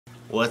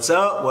What's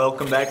up?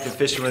 Welcome back to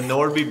Fishing with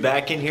Norby.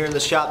 Back in here in the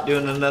shop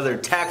doing another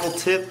tackle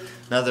tip,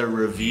 another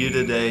review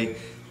today.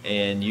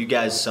 And you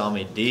guys saw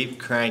me deep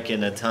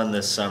cranking a ton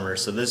this summer.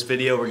 So this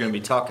video we're going to be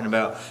talking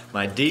about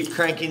my deep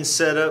cranking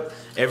setup.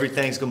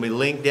 Everything's going to be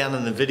linked down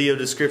in the video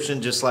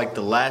description, just like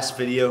the last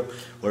video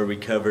where we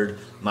covered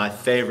my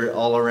favorite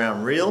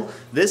all-around reel.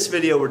 This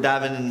video we're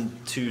diving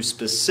into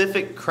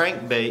specific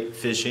crankbait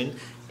fishing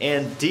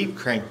and deep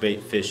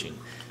crankbait fishing.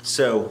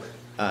 So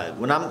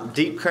when I'm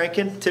deep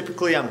cranking,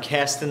 typically I'm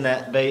casting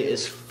that bait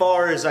as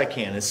far as I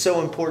can. It's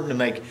so important to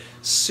make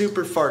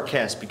super far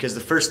casts because the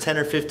first 10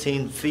 or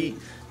 15 feet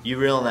you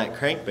reeling that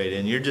crankbait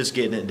and you're just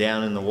getting it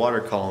down in the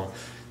water column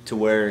to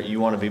where you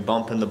want to be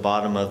bumping the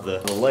bottom of the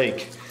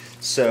lake.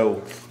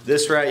 So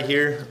this right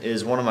here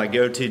is one of my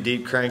go-to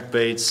deep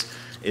crankbaits.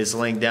 It's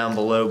linked down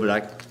below,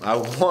 but I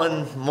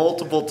won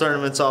multiple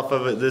tournaments off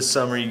of it this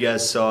summer. You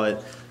guys saw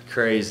it.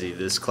 Crazy.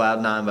 This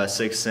Cloud 9 by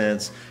 6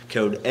 cents.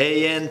 Code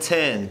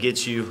AN10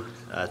 gets you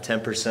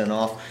 10%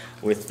 off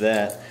with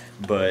that.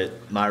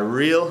 But my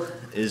reel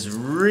is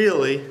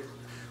really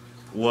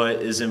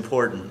what is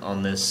important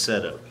on this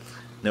setup.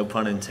 No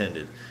pun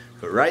intended.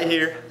 But right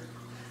here,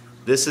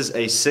 this is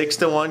a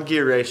 6-to-1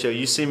 gear ratio.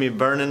 You see me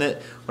burning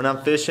it when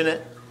I'm fishing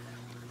it.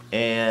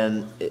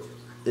 And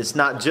it's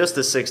not just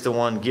a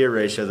 6-to-1 gear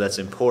ratio that's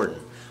important.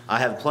 I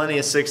have plenty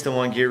of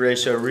 6-to-1 gear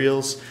ratio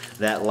reels.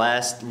 That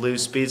last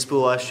loose speed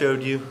spool I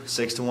showed you,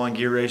 6-to-1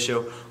 gear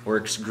ratio,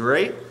 works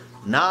great.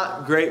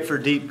 Not great for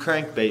deep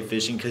crankbait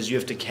fishing because you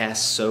have to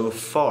cast so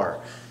far.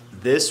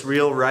 This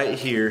reel right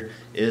here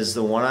is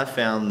the one I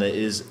found that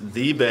is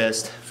the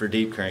best for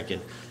deep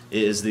cranking.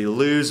 It is the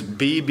Lew's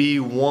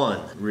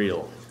BB1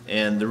 reel.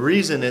 And the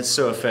reason it's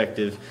so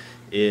effective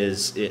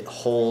is it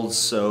holds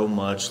so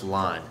much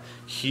line.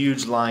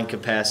 Huge line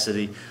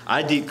capacity.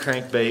 I deep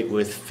crankbait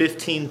with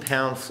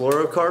 15-pound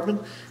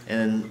fluorocarbon,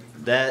 and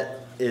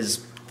that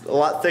is a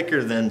lot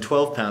thicker than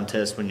 12-pound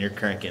test when you're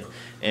cranking.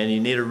 And you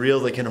need a reel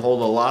that can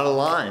hold a lot of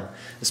line,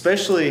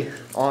 especially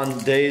on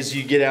days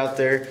you get out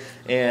there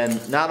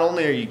and not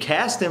only are you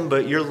casting,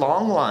 but you're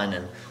long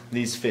lining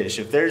these fish.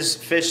 If there's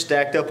fish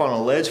stacked up on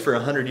a ledge for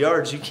 100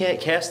 yards, you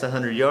can't cast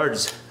 100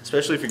 yards,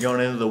 especially if you're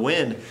going into the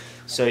wind.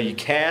 So you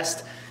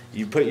cast,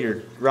 you put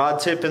your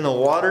rod tip in the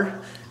water,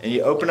 and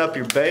you open up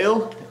your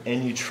bail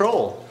and you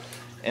troll.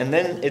 And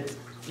then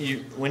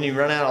when you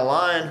run out of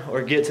line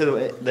or get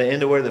to the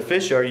end of where the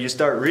fish are, you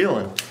start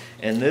reeling.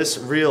 And this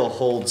reel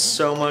holds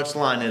so much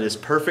line. It is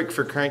perfect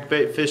for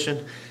crankbait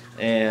fishing.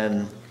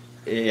 And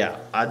yeah,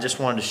 I just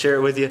wanted to share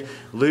it with you.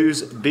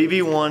 Lew's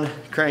BB1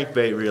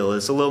 crankbait reel.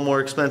 It's a little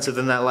more expensive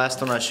than that last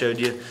one I showed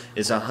you.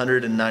 It's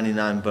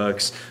 199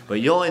 bucks,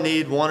 but you only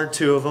need 1 or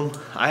 2 of them.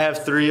 I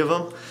have 3 of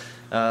them.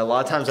 A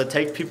lot of times I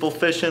take people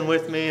fishing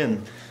with me,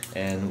 and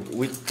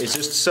it's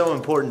just so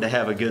important to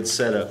have a good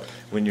setup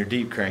when you're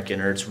deep cranking,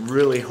 or it's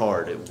really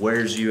hard. It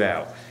wears you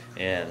out.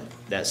 And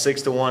that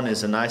 6-to-1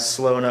 is a nice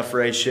slow enough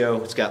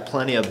ratio. It's got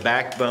plenty of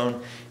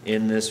backbone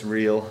in this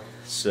reel.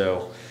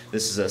 So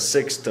this is a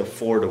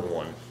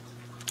 6-to-4-to-1.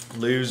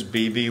 Lew's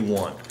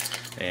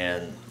BB1.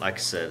 And like I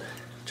said,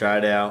 try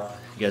it out.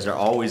 You guys are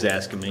always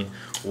asking me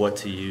what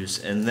to use.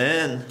 And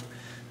then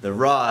the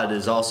rod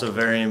is also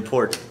very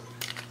important.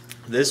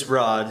 This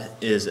rod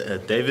is a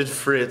David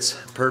Fritz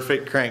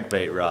Perfect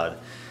Crankbait rod,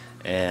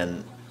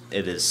 and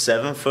it is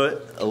 7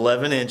 foot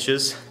 11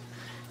 inches.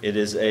 It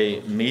is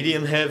a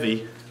medium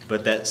heavy,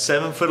 but that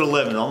 7 foot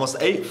 11, almost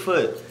 8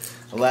 foot,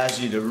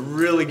 allows you to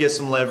really get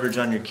some leverage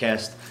on your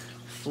cast.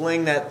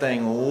 Fling that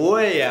thing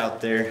way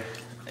out there,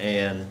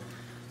 and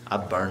I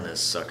burn this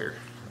sucker.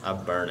 I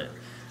burn it.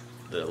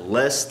 The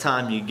less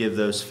time you give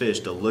those fish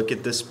to look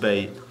at this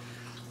bait,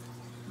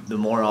 the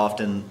more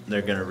often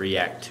they're going to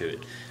react to it.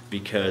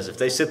 Because if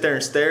they sit there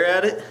and stare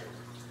at it,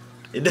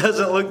 it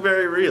doesn't look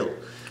very real.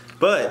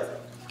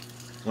 But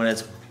when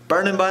it's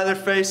burning by their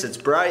face, it's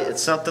bright,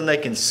 it's something they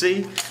can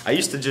see. I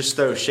used to just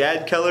throw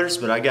shad colors,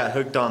 but I got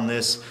hooked on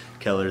this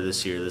color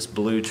this year, this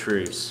blue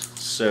truce.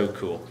 So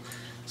cool.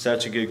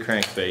 Such a good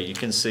crankbait. You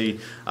can see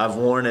I've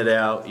worn it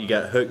out. You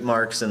got hook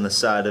marks in the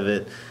side of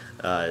it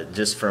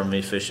just from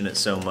me fishing it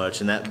so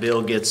much. And that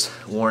bill gets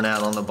worn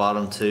out on the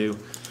bottom too.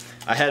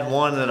 I had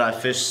one that I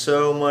fished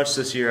so much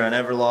this year, I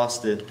never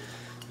lost it,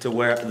 to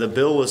where the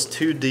bill was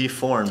too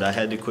deformed. I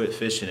had to quit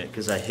fishing it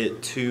because I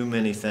hit too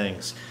many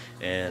things.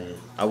 And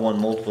I won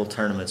multiple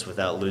tournaments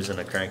without losing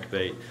a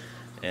crankbait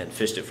and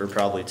fished it for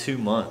probably 2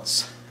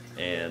 months.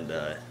 And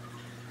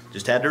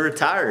just had to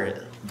retire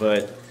it.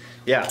 But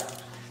yeah,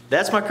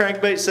 that's my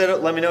crankbait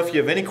setup. Let me know if you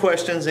have any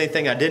questions,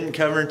 anything I didn't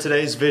cover in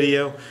today's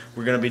video.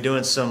 We're going to be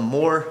doing some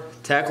more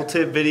tackle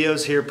tip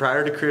videos here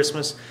prior to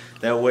Christmas.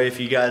 That way, if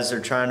you guys are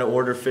trying to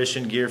order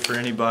fishing gear for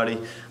anybody,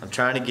 I'm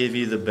trying to give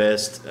you the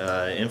best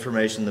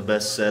information, the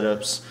best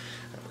setups,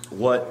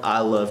 what I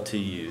love to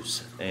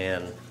use.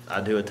 And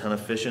I do a ton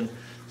of fishing,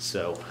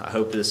 so I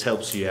hope this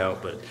helps you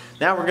out. But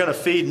now we're going to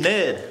feed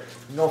Ned.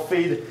 We're going to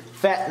feed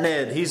Fat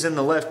Ned. He's in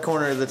the left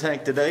corner of the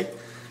tank today.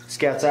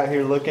 Scout's out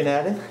here looking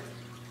at him.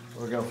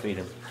 We're going to feed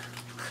him.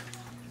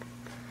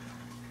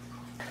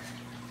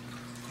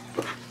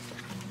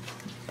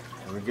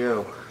 Here we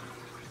go.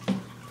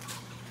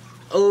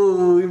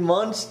 Oh, he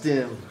munched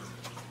him.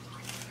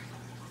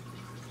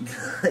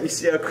 You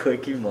see how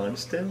quick he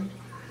munched him?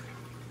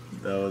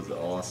 That was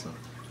awesome.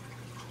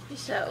 He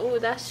said, oh,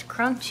 that's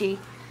crunchy.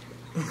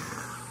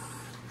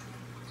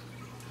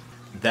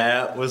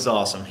 That was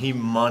awesome. He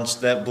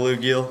munched that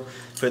bluegill,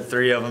 put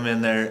 3 of them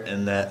in there,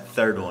 and that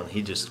third one,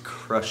 he just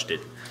crushed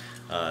it.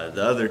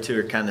 The other 2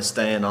 are kind of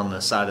staying on the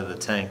side of the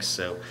tanks,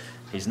 so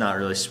he's not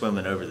really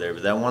swimming over there.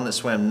 But that one that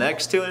swam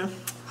next to him,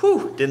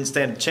 whew, didn't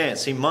stand a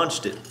chance. He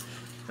munched it.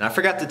 And I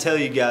forgot to tell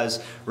you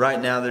guys, right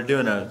now they're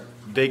doing a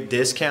big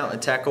discount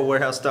at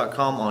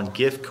tacklewarehouse.com on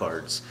gift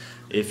cards.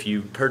 If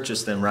you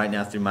purchase them right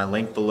now through my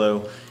link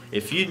below.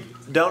 If you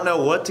don't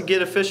know what to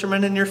get a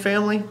fisherman in your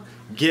family,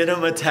 get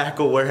them a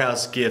Tackle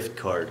Warehouse gift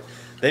card.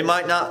 They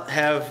might not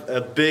have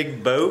a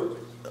big boat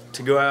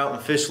to go out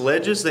and fish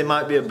ledges. They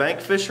might be a bank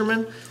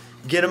fisherman.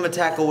 Get them a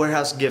Tackle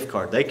Warehouse gift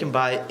card. They can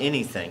buy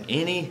anything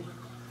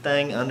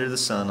under the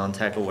sun on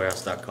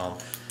tacklewarehouse.com.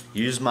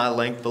 Use my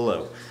link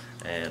below.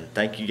 And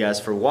thank you guys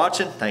for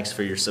watching. Thanks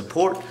for your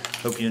support.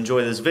 Hope you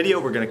enjoy this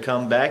video. We're going to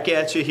come back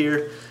at you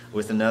here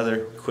with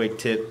another quick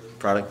tip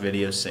product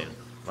video soon.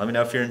 Let me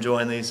know if you're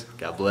enjoying these.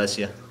 God bless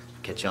you.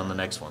 Catch you on the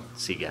next one.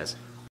 See you guys.